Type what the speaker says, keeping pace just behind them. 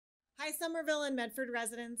Hi, Somerville and Medford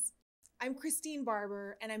residents. I'm Christine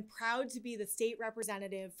Barber, and I'm proud to be the state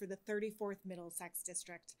representative for the 34th Middlesex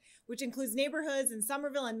District, which includes neighborhoods in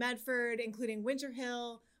Somerville and Medford, including Winter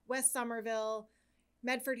Hill, West Somerville,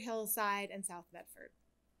 Medford Hillside, and South Medford.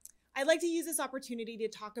 I'd like to use this opportunity to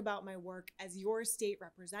talk about my work as your state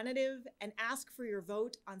representative and ask for your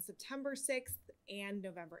vote on September 6th and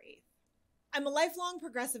November 8th. I'm a lifelong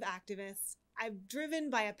progressive activist. I'm driven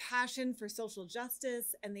by a passion for social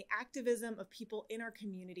justice and the activism of people in our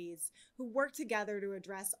communities who work together to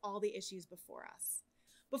address all the issues before us.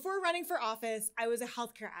 Before running for office, I was a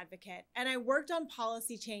healthcare advocate, and I worked on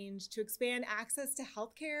policy change to expand access to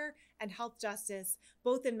healthcare and health justice,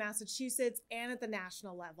 both in Massachusetts and at the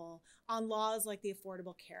national level, on laws like the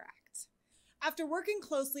Affordable Care Act. After working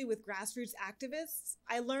closely with grassroots activists,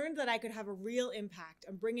 I learned that I could have a real impact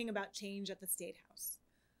on bringing about change at the State House.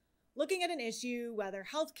 Looking at an issue, whether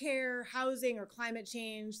healthcare, housing, or climate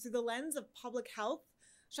change, through the lens of public health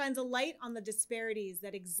shines a light on the disparities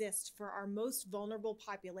that exist for our most vulnerable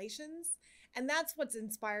populations, and that's what's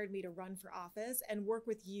inspired me to run for office and work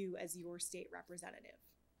with you as your state representative.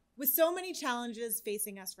 With so many challenges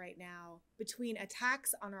facing us right now, between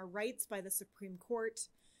attacks on our rights by the Supreme Court,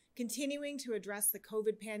 continuing to address the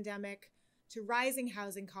COVID pandemic, to rising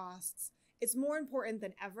housing costs, it's more important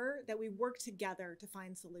than ever that we work together to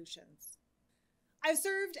find solutions. I've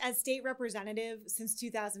served as state representative since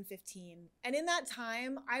 2015, and in that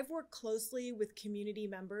time, I've worked closely with community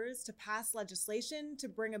members to pass legislation to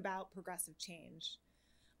bring about progressive change.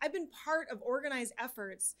 I've been part of organized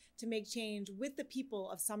efforts to make change with the people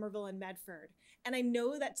of Somerville and Medford, and I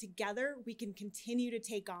know that together we can continue to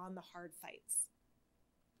take on the hard fights.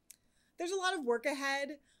 There's a lot of work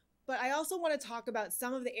ahead, but I also want to talk about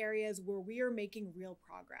some of the areas where we are making real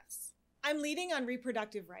progress. I'm leading on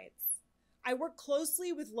reproductive rights. I work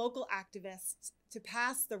closely with local activists to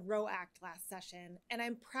pass the Roe Act last session, and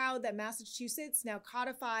I'm proud that Massachusetts now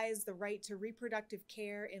codifies the right to reproductive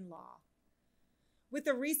care in law. With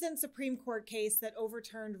the recent Supreme Court case that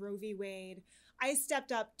overturned Roe v. Wade, I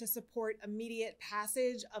stepped up to support immediate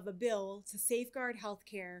passage of a bill to safeguard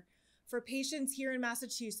healthcare for patients here in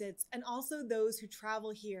Massachusetts and also those who travel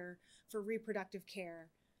here for reproductive care,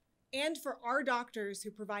 and for our doctors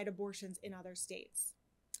who provide abortions in other states.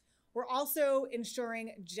 We're also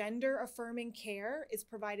ensuring gender-affirming care is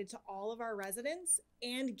provided to all of our residents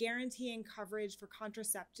and guaranteeing coverage for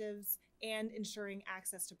contraceptives and ensuring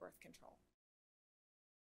access to birth control.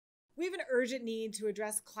 We have an urgent need to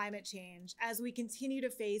address climate change as we continue to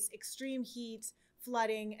face extreme heat,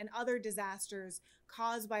 flooding, and other disasters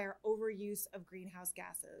caused by our overuse of greenhouse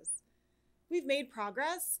gases. We've made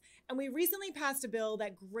progress, and we recently passed a bill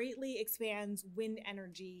that greatly expands wind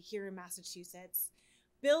energy here in Massachusetts,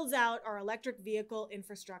 builds out our electric vehicle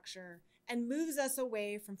infrastructure, and moves us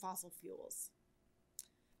away from fossil fuels.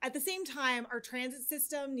 At the same time, our transit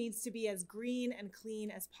system needs to be as green and clean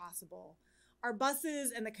as possible. Our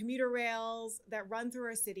buses and the commuter rails that run through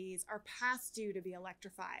our cities are past due to be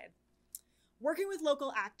electrified. Working with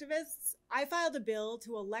local activists, I filed a bill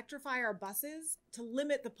to electrify our buses to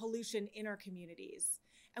limit the pollution in our communities.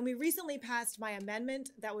 And we recently passed my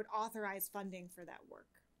amendment that would authorize funding for that work.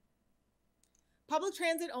 Public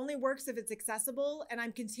transit only works if it's accessible, and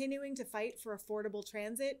I'm continuing to fight for affordable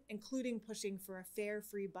transit, including pushing for a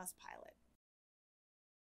fare-free bus pilot.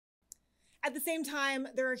 At the same time,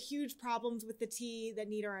 there are huge problems with the T that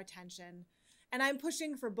need our attention, and I'm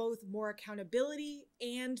pushing for both more accountability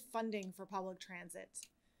and funding for public transit.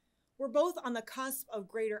 We're both on the cusp of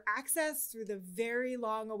greater access through the very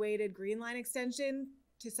long-awaited Green Line extension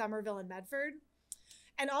to Somerville and Medford,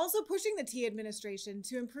 and also pushing the T administration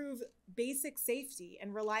to improve basic safety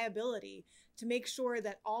and reliability to make sure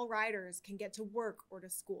that all riders can get to work or to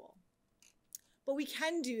school. But we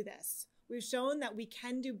can do this. We've shown that we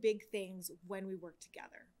can do big things when we work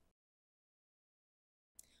together.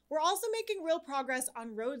 We're also making real progress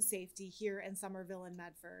on road safety here in Somerville and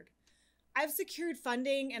Medford. I've secured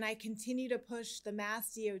funding, and I continue to push the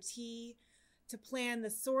Mass DOT to plan the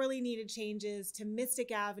sorely needed changes to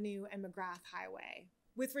Mystic Avenue and McGrath Highway.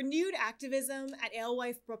 With renewed activism at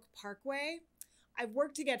Alewife Brook Parkway, I've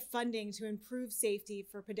worked to get funding to improve safety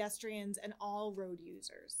for pedestrians and all road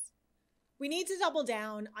users. We need to double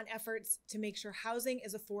down on efforts to make sure housing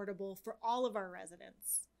is affordable for all of our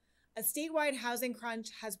residents. A statewide housing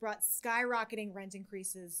crunch has brought skyrocketing rent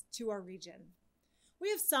increases to our region. We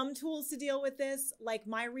have some tools to deal with this, like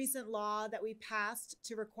my recent law that we passed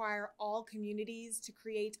to require all communities to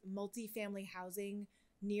create multifamily housing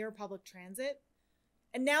near public transit.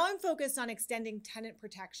 And now I'm focused on extending tenant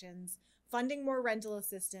protections, funding more rental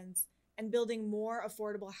assistance, and building more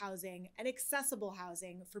affordable housing and accessible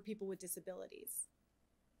housing for people with disabilities.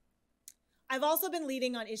 I've also been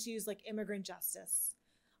leading on issues like immigrant justice.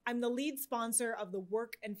 I'm the lead sponsor of the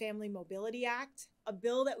Work and Family Mobility Act, a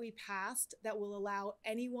bill that we passed that will allow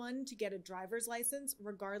anyone to get a driver's license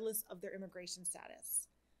regardless of their immigration status.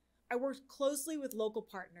 I worked closely with local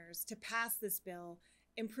partners to pass this bill,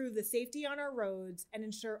 improve the safety on our roads, and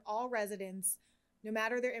ensure all residents, no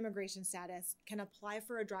matter their immigration status, can apply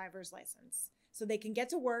for a driver's license so they can get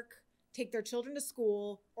to work, take their children to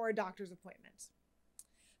school, or a doctor's appointment.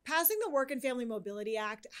 Passing the Work and Family Mobility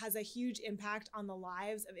Act has a huge impact on the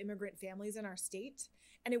lives of immigrant families in our state,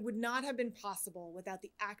 and it would not have been possible without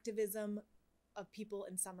the activism of people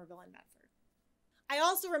in Somerville and Medford. I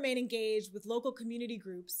also remain engaged with local community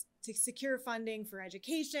groups to secure funding for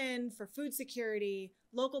education, for food security,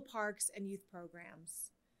 local parks, and youth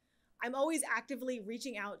programs. I'm always actively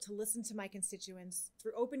reaching out to listen to my constituents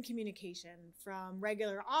through open communication, from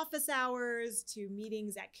regular office hours to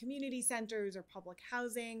meetings at community centers or public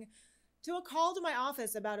housing, to a call to my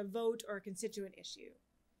office about a vote or a constituent issue.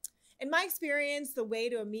 In my experience, the way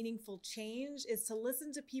to a meaningful change is to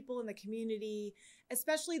listen to people in the community,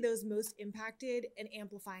 especially those most impacted, and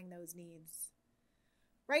amplifying those needs.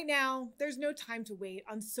 Right now, there's no time to wait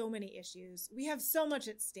on so many issues. We have so much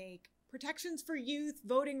at stake. Protections for youth,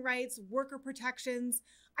 voting rights, worker protections.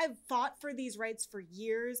 I've fought for these rights for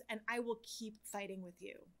years, and I will keep fighting with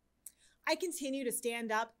you. I continue to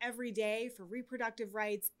stand up every day for reproductive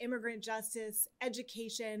rights, immigrant justice,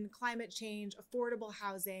 education, climate change, affordable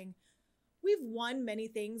housing. We've won many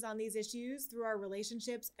things on these issues through our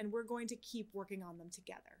relationships, and we're going to keep working on them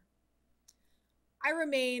together. I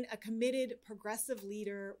remain a committed progressive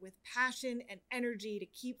leader with passion and energy to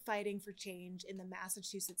keep fighting for change in the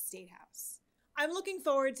Massachusetts State House. I'm looking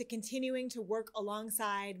forward to continuing to work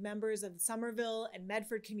alongside members of the Somerville and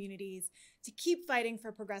Medford communities to keep fighting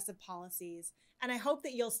for progressive policies, and I hope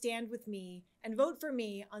that you'll stand with me and vote for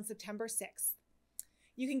me on September 6th.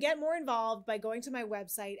 You can get more involved by going to my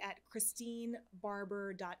website at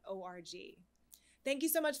christinebarber.org. Thank you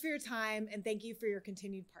so much for your time, and thank you for your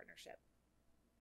continued partnership.